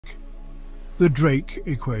The Drake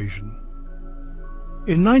equation.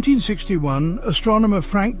 In 1961, astronomer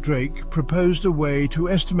Frank Drake proposed a way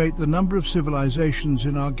to estimate the number of civilizations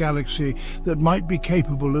in our galaxy that might be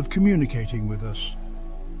capable of communicating with us.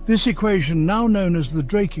 This equation, now known as the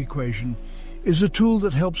Drake equation, is a tool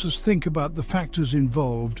that helps us think about the factors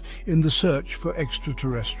involved in the search for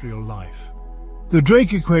extraterrestrial life. The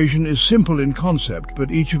Drake equation is simple in concept,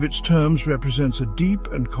 but each of its terms represents a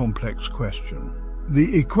deep and complex question.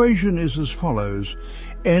 The equation is as follows: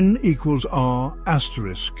 n equals r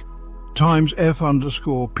asterisk times f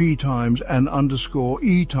underscore p times n underscore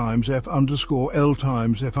e times f underscore l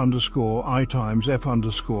times f underscore I times f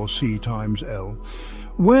underscore c times l,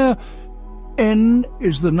 where n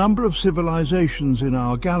is the number of civilizations in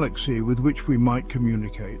our galaxy with which we might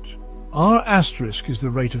communicate. R asterisk is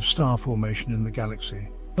the rate of star formation in the galaxy.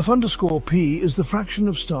 F underscore p is the fraction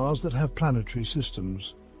of stars that have planetary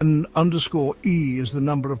systems. N underscore e is the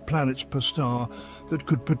number of planets per star that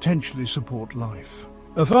could potentially support life.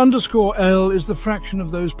 F underscore l is the fraction of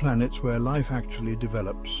those planets where life actually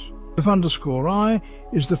develops. F underscore I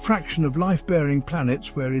is the fraction of life-bearing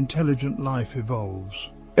planets where intelligent life evolves.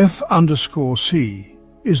 F underscore c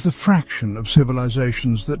is the fraction of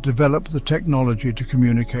civilizations that develop the technology to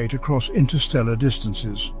communicate across interstellar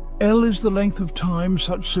distances. L is the length of time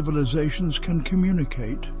such civilizations can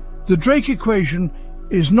communicate. The Drake equation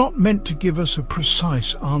is not meant to give us a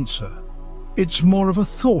precise answer. It's more of a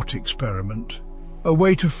thought experiment, a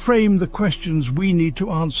way to frame the questions we need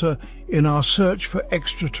to answer in our search for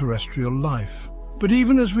extraterrestrial life. But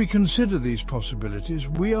even as we consider these possibilities,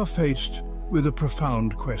 we are faced with a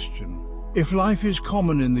profound question. If life is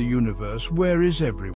common in the universe, where is everyone?